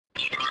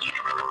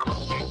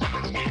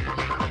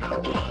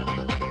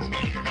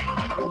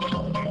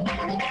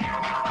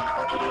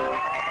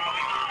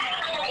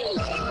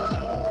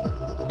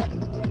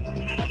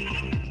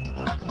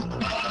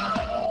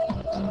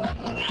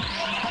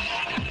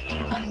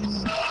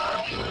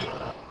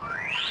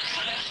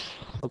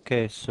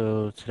Okay,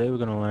 so today we're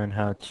going to learn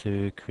how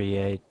to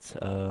create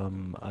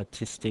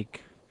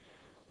artistic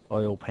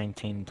oil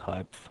painting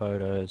type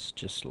photos,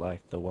 just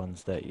like the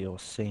ones that you're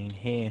seeing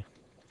here.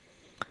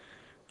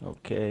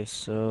 Okay,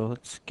 so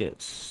let's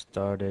get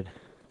started.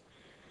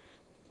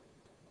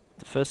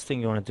 The first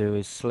thing you want to do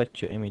is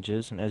select your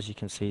images, and as you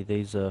can see,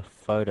 these are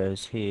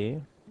photos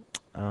here.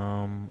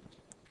 Um,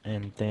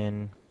 and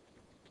then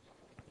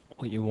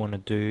what you want to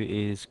do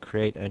is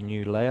create a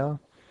new layer,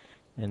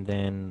 and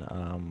then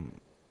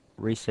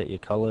reset your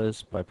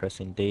colors by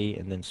pressing D,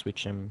 and then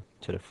switch them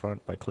to the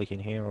front by clicking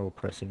here or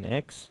pressing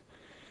X,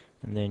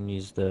 and then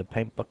use the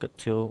paint bucket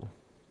tool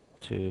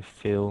to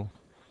fill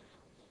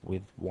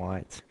with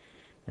white.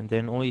 And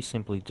then all you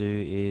simply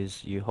do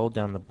is you hold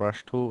down the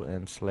brush tool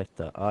and select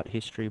the art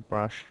history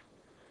brush,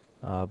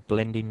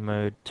 blending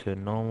mode to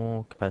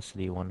normal,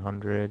 opacity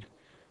 100,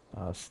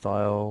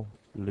 style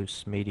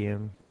loose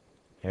medium,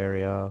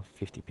 area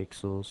 50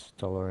 pixels,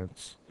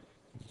 tolerance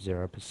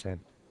 0%.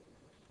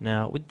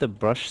 Now with the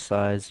brush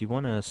size, you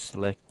want to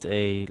select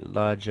a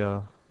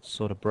larger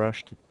sort of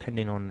brush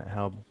depending on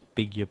how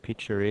big your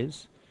picture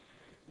is,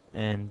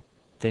 and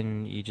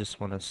then you just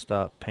want to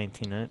start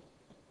painting it.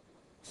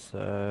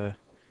 So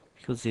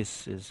because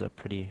this is a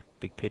pretty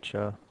big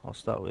picture, I'll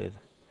start with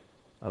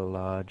a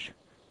large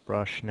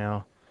brush.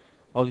 Now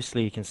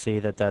obviously you can see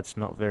that that's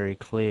not very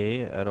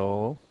clear at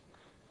all,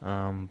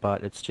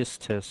 but it's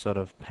just to sort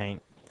of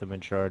paint the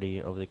majority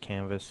of the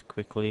canvas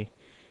quickly.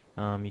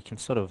 You can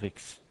sort of you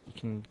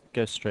can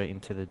go straight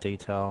into the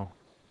detail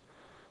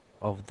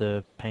of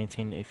the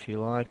painting if you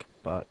like,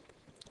 but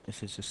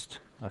this is just,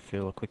 I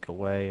feel, a quicker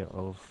way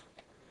of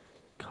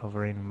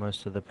covering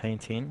most of the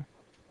painting.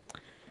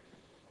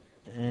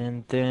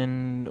 And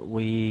then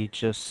we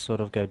just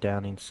sort of go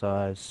down in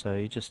size, so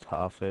you just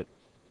half it,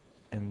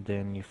 and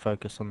then you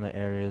focus on the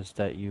areas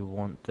that you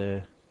want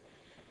the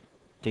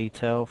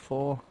detail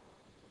for.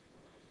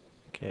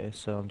 Okay,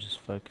 so I'm just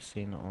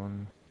focusing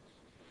on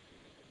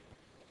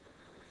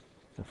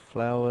the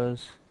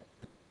flowers.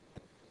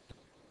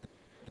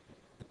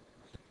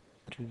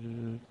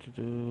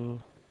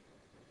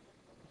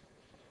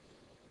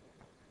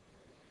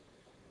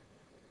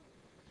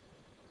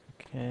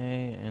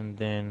 Okay, and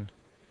then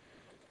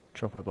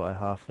drop it by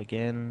half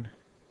again.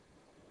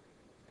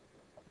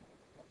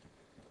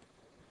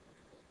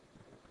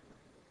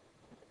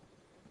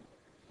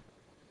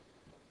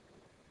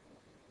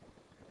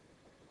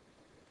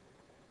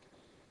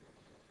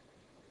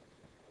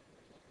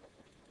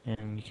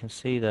 And you can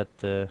see that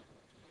the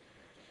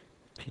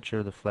picture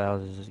of the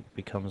flowers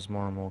becomes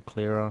more and more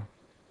clearer.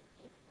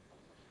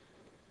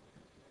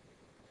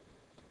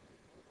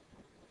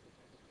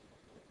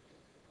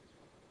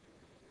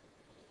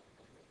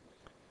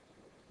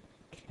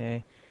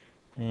 Okay,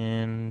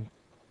 and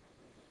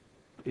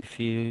if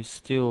you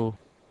still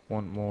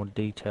want more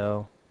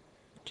detail,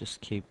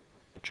 just keep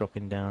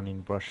dropping down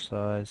in brush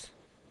size.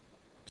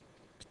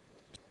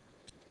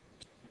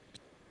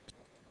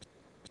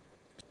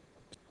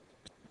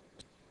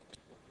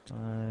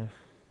 Five,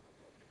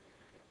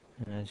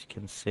 and as you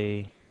can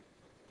see,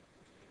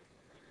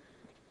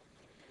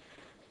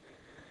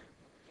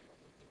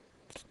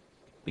 it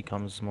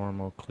becomes more and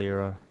more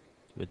clearer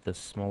with the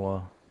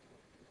smaller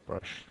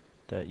brush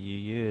that you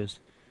use.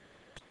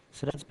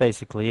 So that's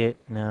basically it.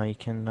 Now you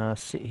can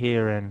sit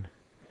here and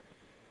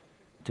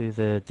do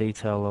the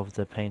detail of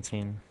the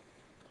painting.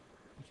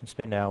 You can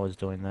spend hours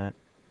doing that.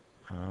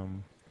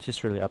 It's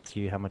just really up to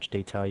you how much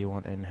detail you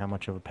want and how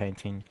much of a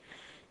painting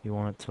you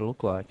want it to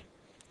look like.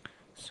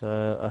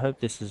 So I hope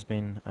this has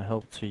been a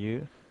help to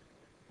you,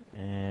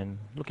 and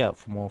look out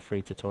for more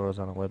free tutorials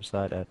on our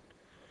website at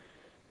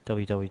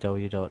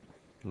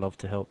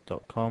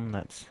www.lovetohelp.com.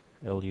 That's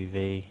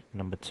LUV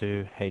number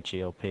 2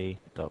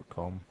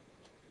 HELP.com.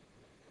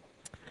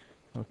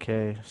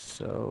 Okay,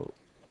 so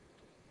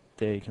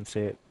there you can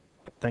see it.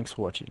 Thanks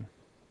for watching.